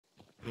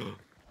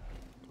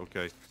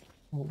Okay.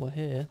 Well, we're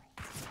here.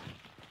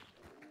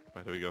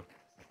 Where do we go?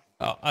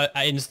 Oh,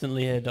 I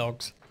instantly hear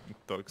dogs.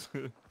 Dogs.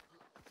 Right,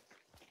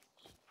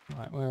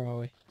 where are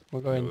we? We're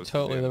Yeah, going this is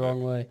totally the the end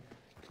wrong way.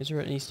 Is there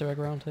an Easter egg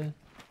around here?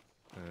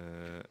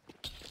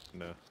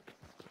 No.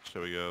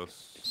 Shall we go So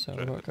straight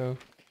we've got to go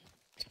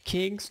to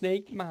King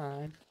Snake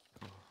Mine.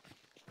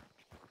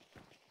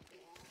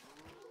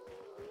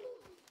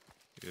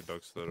 Your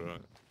dog's still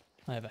right.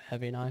 I have a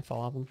heavy knife,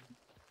 I'll have them.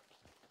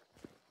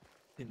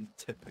 In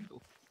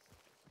typical.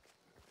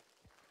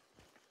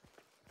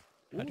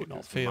 I do Ooh, not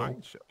it's feel.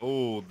 mine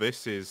oh,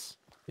 this is...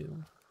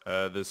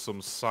 there's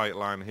some sight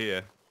line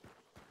here.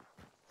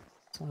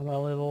 Let's have a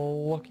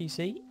little lucky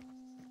seat.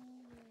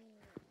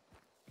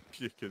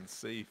 You can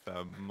see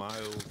for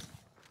miles.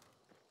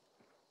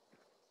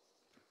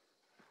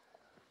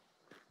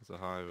 There's a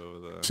hive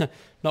over there.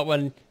 Not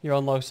when you're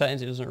on low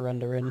settings, it doesn't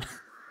render in.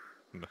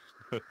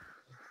 No.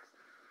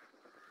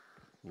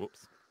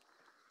 Whoops.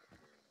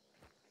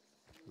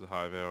 There's a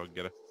hive here, I'll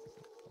get it.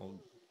 I'll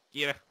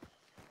get it.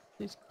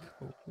 It's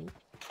cool.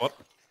 What?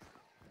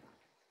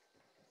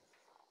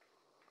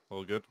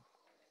 All good?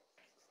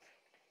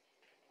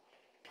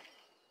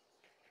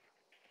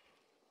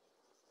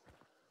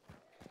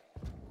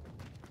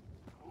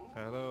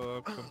 Hello,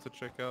 I've come to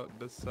check out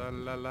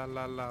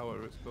DeSalle,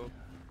 whatever it's called.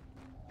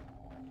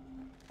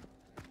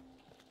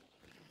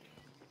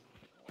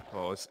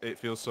 Oh, it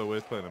feels so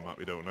weird playing a map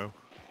you don't know.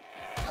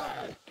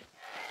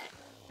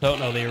 Don't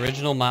know the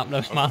original map,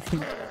 no map.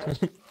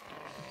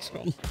 It's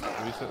gone.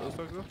 Have you set those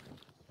dogs off?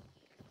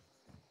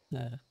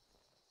 No.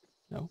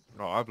 No,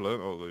 I've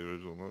learnt all the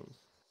original maps.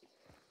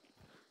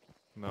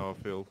 Now I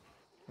feel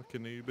like a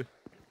newbie.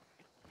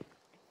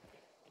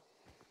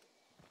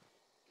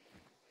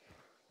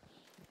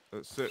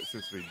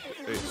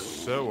 It's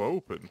so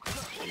open.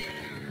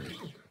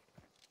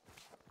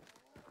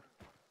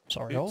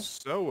 Sorry, It's all.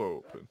 so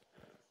open.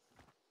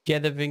 Yeah,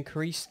 they've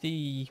increased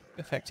the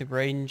effective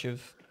range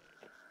of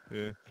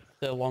Yeah.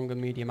 the long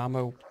and medium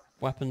ammo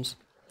weapons.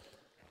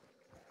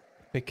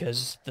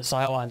 Because the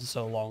sight lines are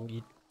so long,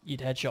 you'd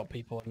headshot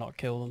people and not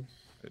kill them.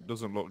 It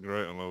doesn't look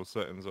great on low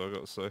settings, I've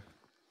got to say.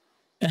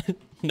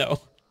 No,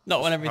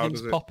 not when How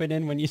everything's does it- popping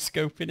in when you're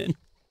scoping in.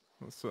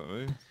 That's what I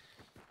mean.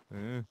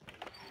 Yeah.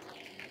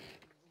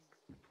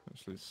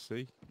 Actually,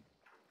 see.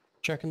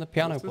 Checking the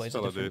piano What's this plays a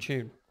fella different do?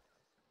 tune.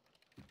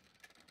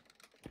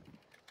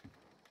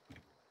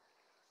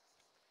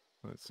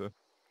 Let's No.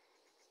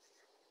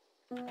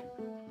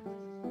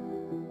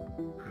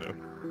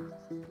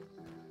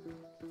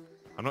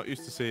 I'm not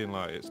used to seeing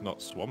like it's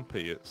not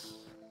swampy, it's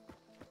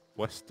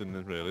western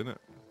really, isn't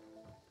it?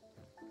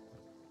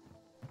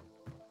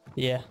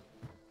 Yeah.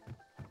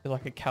 Feel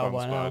like a cow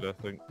by now. Spider, I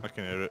think. I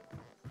can hear it.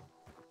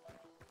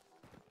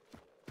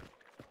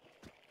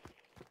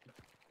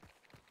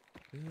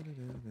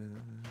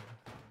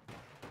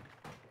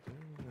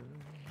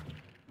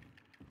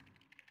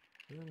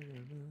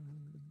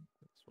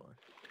 That's why.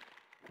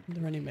 Are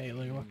there any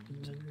melee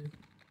weapons in here?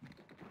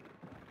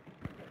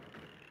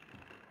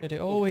 It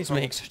always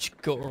makes such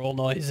guttural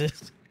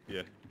noises.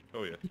 Yeah.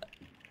 Oh yeah.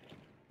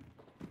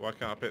 Why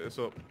can't I pick this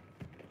up?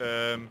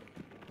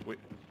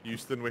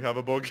 Houston, we have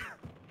a bug.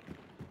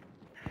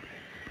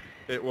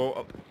 It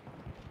won't.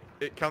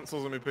 It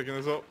cancels on me picking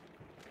this up.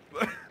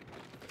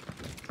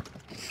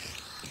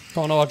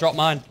 Oh no, I dropped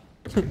mine.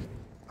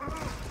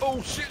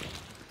 Oh shit!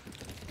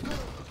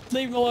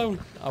 Leave him alone.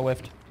 I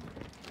whiffed.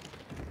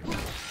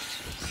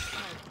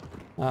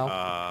 Ow.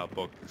 Ah,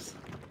 bugs.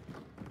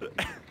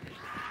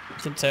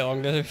 Didn't take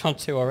long, did it? We found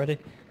two already.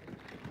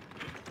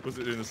 Was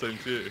it doing the same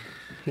to you?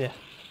 Yeah.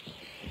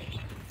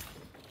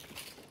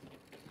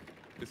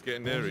 It's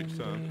getting near each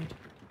time.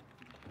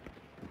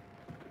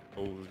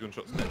 Oh, there's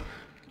gunshots there.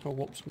 Oh,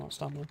 whoops, not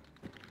stamina.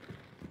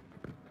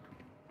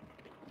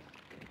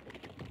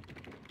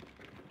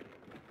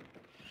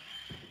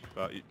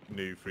 That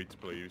new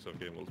free-to-play Ubisoft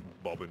game looks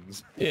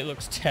bobbins. It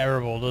looks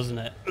terrible, doesn't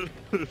it?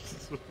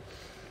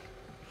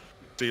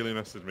 Steely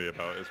messaged me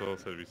about it as well,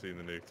 said, have you seen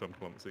the new Tom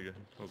Clancy game?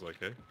 I was like,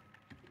 hey.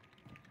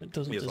 It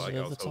doesn't He's deserve like,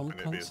 I the was Tom hoping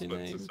it'd be a Clancy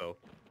Splinter name. Cell.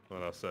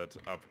 And I said,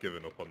 I've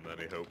given up on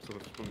any hopes of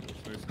a Splinter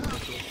Cell.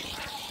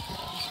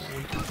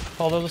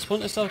 Although the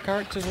Splinter Cell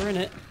characters are in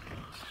it.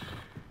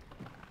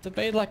 They're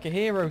made like a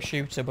hero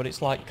shooter, but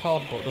it's like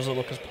COD, but doesn't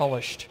look as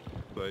polished.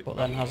 But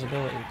then has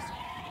abilities.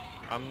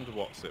 And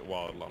what's it,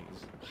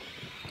 Wildlands?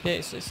 Yeah,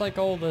 it's like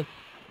all the...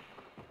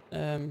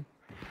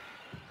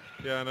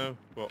 Yeah, I know,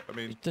 but I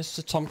mean... There's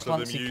the Tom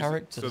Clancy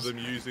characters. So them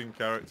using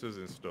characters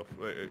and stuff,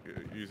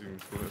 using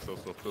Splinter Cell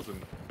stuff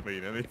doesn't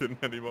mean anything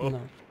anymore.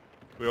 No.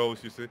 We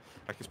always used to,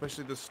 like,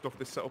 especially the stuff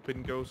they set up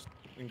in Ghost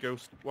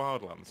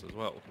Wildlands as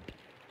well.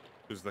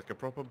 There's like a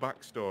proper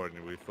backstory,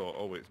 and we thought,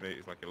 oh, it's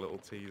like a little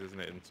tease, isn't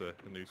it, into a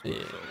new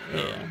Splinter Cell?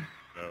 No, Yeah.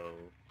 no,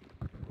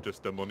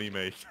 just a money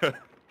maker.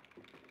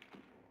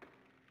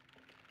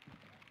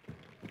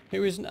 It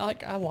was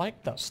like, I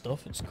like that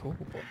stuff, it's cool,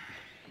 but...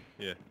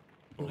 Yeah.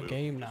 In the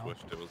game now.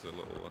 Wished it was a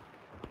little.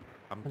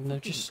 I'm And they're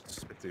just...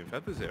 spitting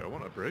feathers here. I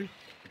want a brew.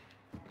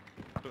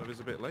 I don't know if it's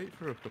a bit late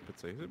for a cup of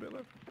tea. Is it a bit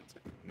late for a cup of tea?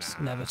 It's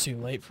never too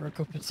late for a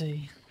cup of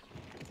tea.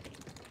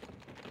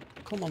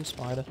 Come on,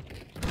 spider.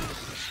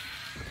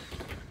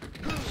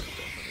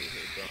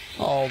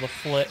 Oh, the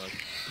flip.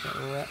 Get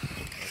wrecked.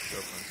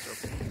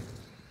 Nice job.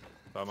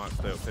 I might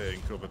stay up here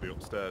and cover the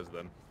upstairs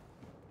then.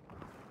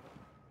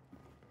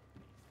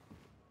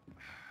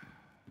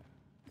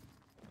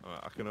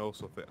 Alright, I can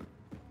also fit.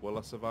 Will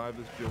I survive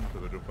this jump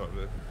if I jump out of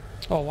this?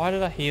 Oh, why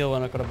did I heal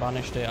when I could have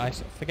banished it? I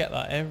forget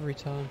that every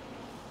time.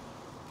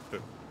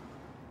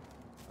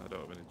 I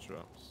don't have any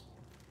traps.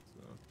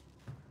 So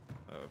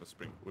I have a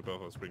spring. We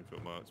both have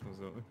Springfield marksmen,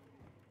 don't we?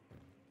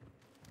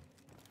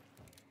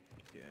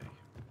 Yay.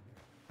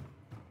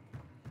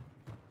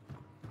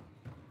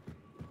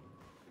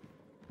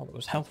 Oh, there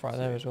was health right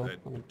there as well. I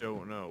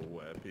don't know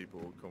where people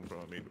will come from.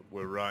 I mean,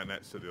 we're right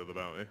next to the other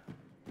bounty.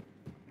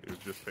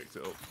 We've just picked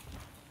it up.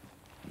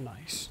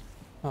 Nice.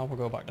 Oh, we'll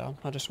go back down.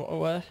 I just want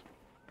to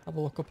have a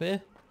look up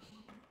here.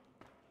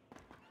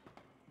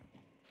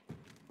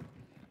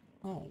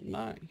 Oh,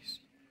 nice.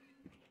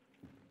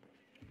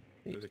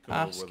 It's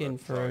asking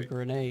for a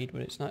grenade,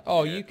 but it's not.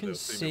 Oh, yeah, you can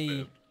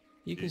see.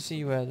 You can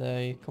see where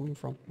they coming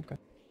from. Okay.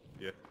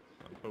 Yeah,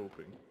 I'm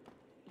hoping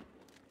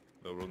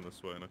they'll run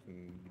this way and I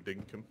can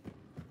dink them.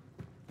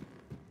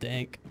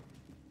 Dink.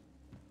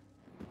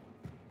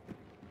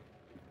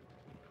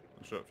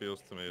 I'm sure it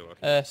feels to me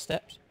like.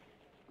 Steps.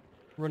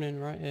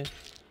 Running right here.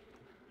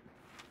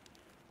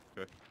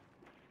 Okay.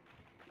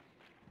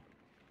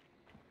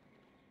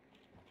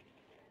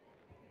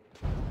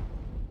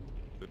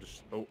 They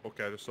just. Oh,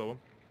 okay. I just saw one.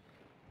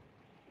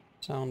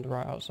 Sound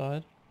right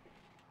outside.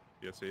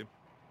 Yeah, see him.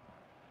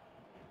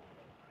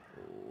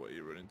 Oh, what are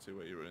you running to?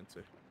 What are you running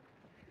to?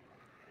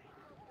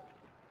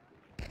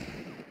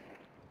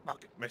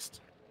 Fuck, missed.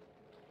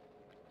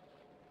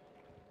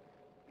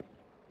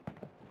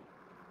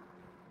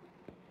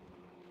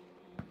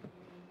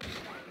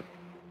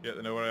 Yeah,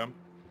 they know where I am.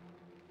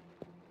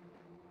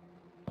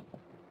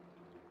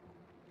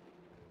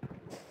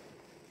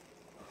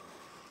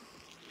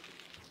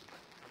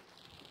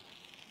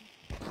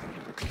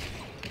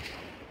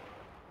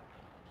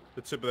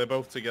 They're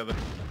both together. Are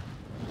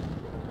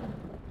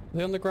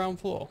they on the ground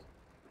floor?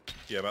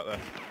 Yeah, about there.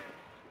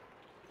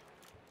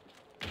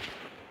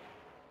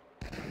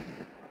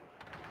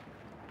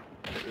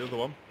 The other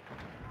one.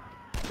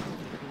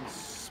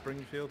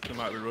 Springfield. They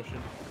might be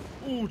rushing.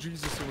 Oh,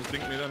 Jesus, someone's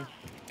dinked me then.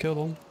 Kill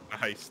them.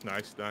 Nice,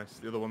 nice, nice.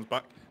 The other one's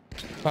back.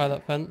 By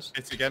that fence.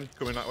 It's again,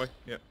 coming that way.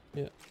 Yeah.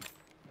 Yeah.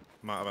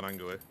 Might have an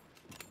angle here.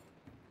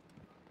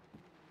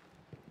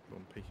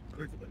 Bumpy.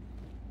 Running.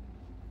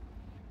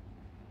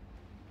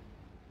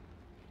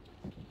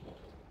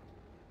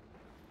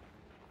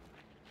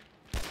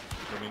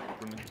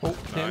 Oh,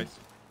 nice.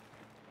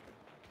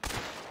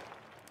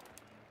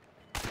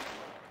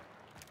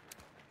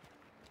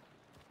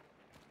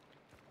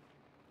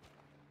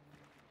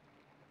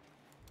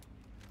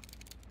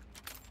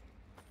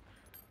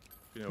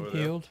 You know where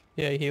healed.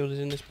 Yeah, he healed. Is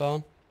in this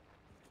barn.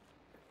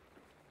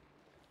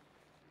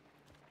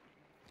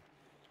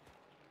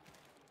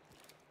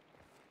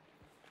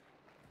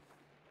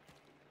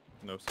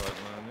 No sight line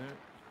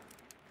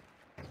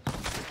yet.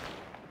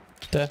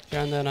 There,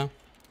 behind there now.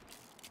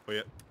 Oh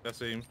yeah,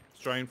 that's him.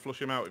 Let's try and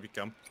flush him out if you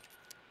can.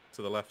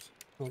 To the left.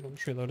 Hold on,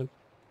 just reload him.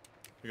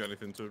 You got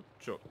anything to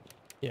chuck?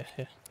 Yeah,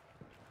 yeah.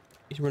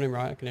 He's running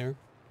right, I can hear him.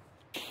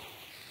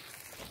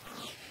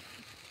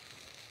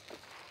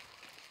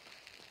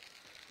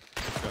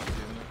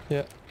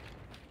 Yeah.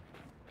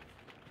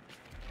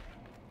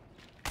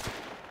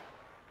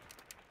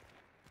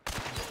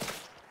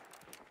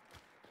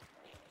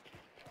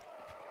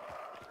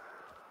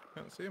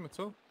 Can't see him at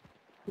all.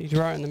 He's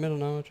right in the middle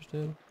now, I just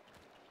heard him.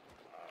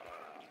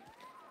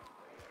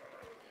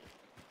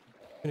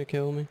 Gonna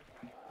kill me.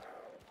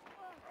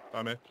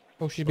 I'm here.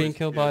 Oh, she's being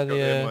killed by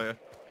the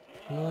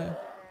later.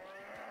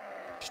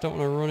 Just don't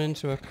want to run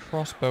into a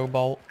crossbow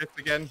bolt. Hit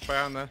again,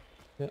 behind there.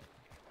 Yeah.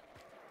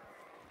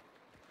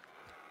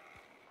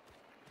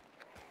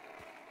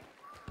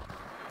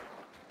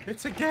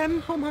 Hits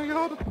again! Oh my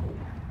god!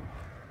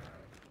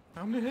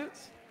 How many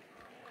hits?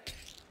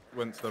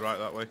 Went to the right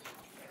that way.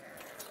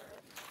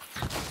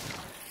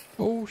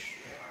 Oh Okay.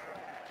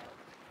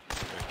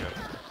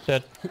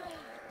 Dead.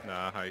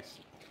 Nice.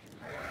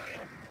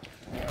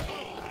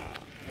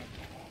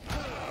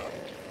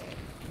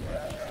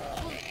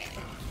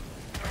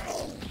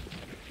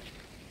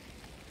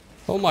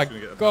 Oh my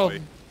god,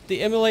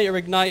 the emulator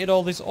ignited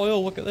all this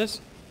oil, look at this.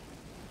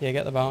 Yeah,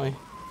 get the bounty.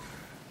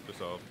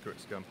 Just off, quick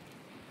scan.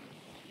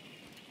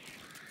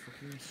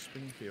 Fucking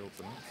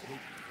Springfield's an absolute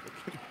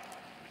fucking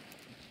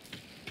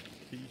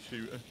pea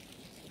shooter.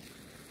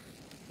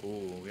 Oh,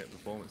 we get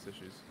performance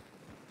issues.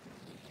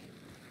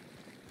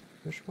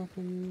 Push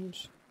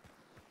weapons.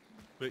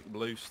 Quick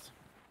boost.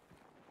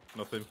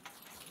 Nothing.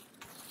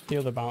 The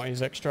other bounty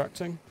is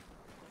extracting.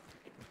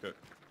 Okay.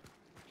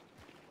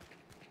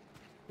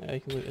 Yeah,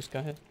 you can loot this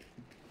guy here.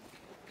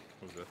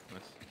 What was that?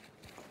 Nice.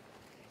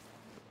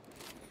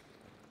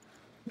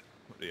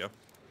 What do you have?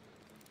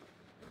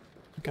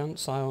 Gant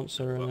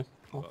silencer and an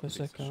Well,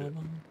 officer piece of shit. card.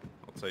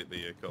 I'll take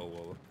the coal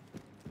waller.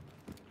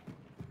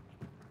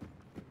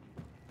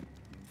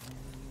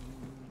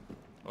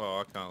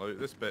 Oh, I can't loot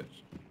this bitch.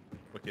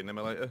 Fucking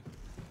emulator.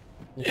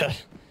 Yeah.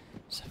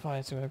 Set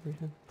fire to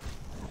everything.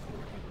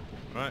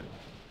 Right,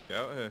 get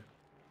out of here.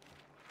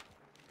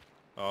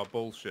 Oh,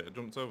 bullshit, I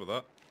jumped over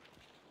that.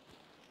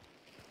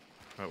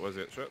 Right, where's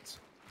the extracts?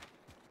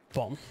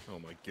 Bomb. Oh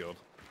my god.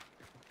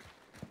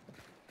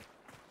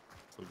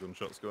 Some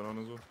gunshots going on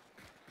as well.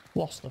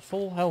 Lost a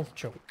full health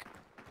chunk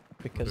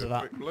because of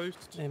that Quick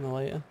boost.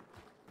 emulator.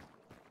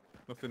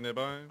 Nothing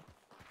nearby.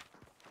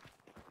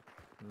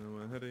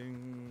 We're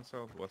heading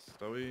southwest,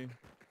 are we?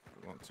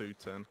 Want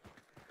 210.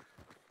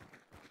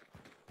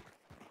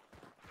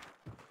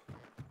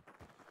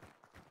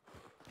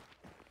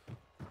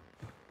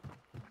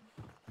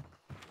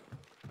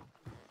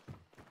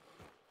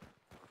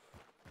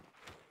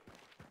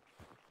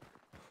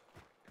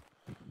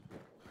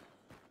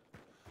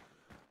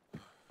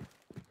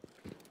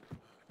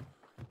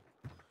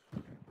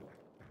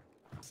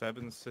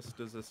 Seven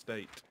Sisters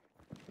Estate.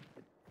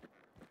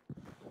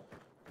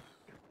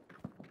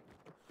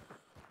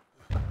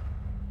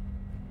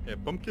 Yeah,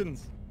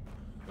 pumpkins.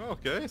 Oh,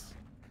 okay.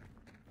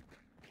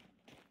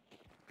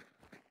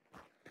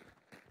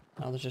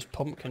 Now there's just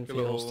pumpkin Like a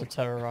fields little- to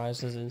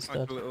terrorise us instead.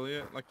 Like a little,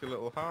 yeah, like a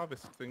little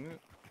harvest thing. Isn't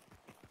it?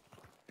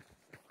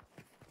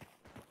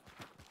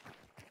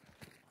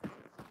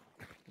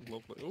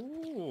 Lovely.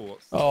 Ooh,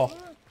 what's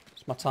that?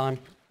 It's my time.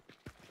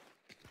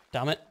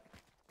 Damn it.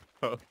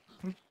 Oh.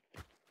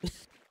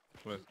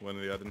 When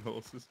are they adding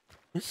horses?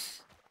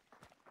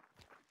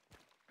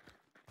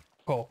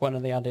 Oh, when are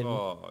they adding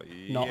Oh,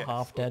 not yes,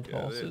 half dead look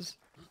at this. horses?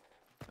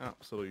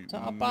 Absolute. Is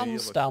that a meal of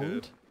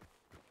bandstand?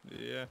 curd.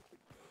 Yeah.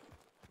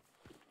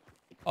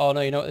 Oh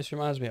no, you know what this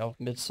reminds me of?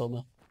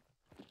 Midsummer.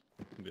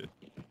 Yeah.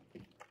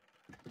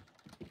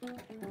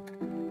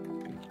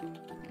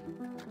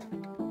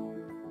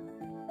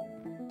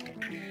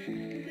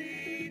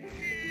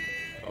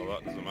 Oh,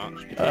 that doesn't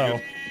match. Be Oh.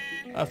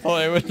 triggered. I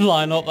thought it would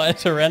line up.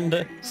 That's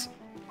horrendous.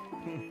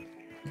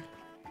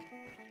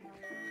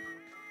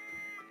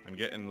 I'm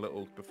getting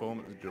little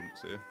performance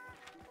jumps here.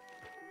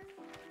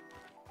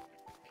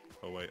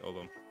 Oh wait, hold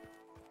on.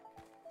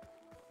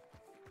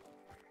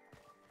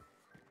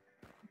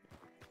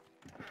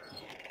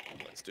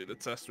 Let's do the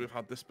test. We've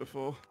had this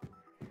before.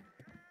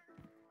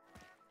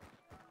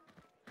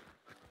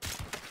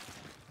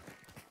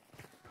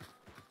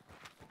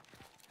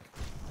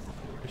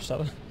 Just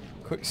have a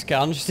quick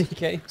scan just in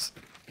case.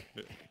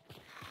 Yeah,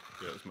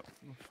 it's my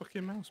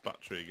fucking mouse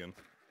battery again.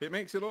 It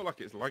makes it look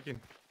like it's lagging.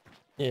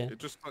 Yeah. It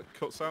just like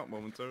cuts out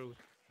momentarily.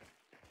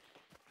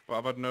 But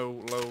I've had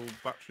no low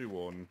battery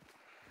warning.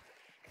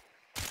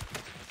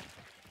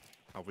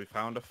 Have we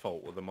found a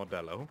fault with the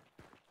Modelo?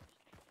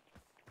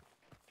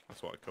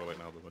 That's what I call it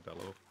now, the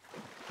Modelo.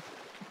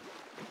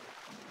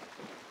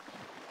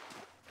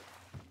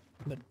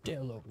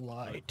 Modelo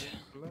light.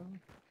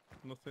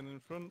 Nothing in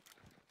front.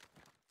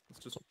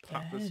 Let's just Up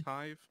pat this there.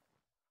 hive.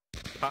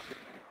 Pat.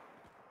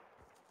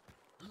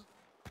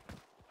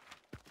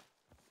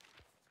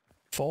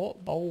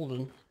 Fort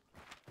Bolden.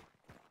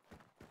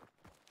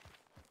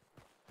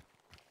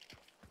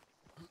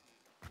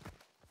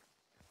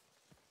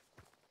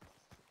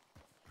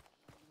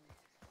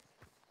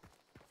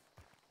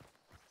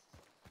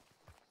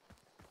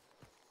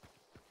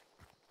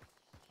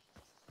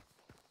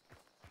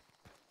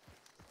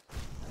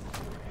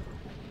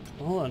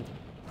 On.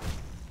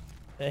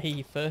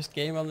 Hey, first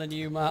game on the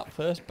new map,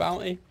 first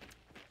bounty.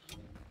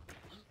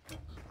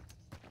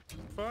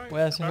 Fine.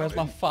 Where's my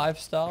bounty. 5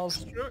 stars?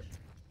 Struck.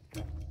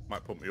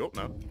 Might put me up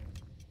now.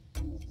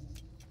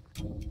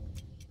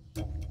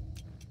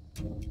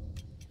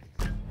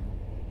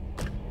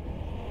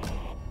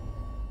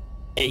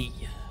 Hey,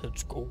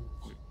 let's go.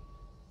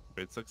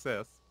 Great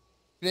success.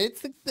 Great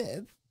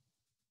success.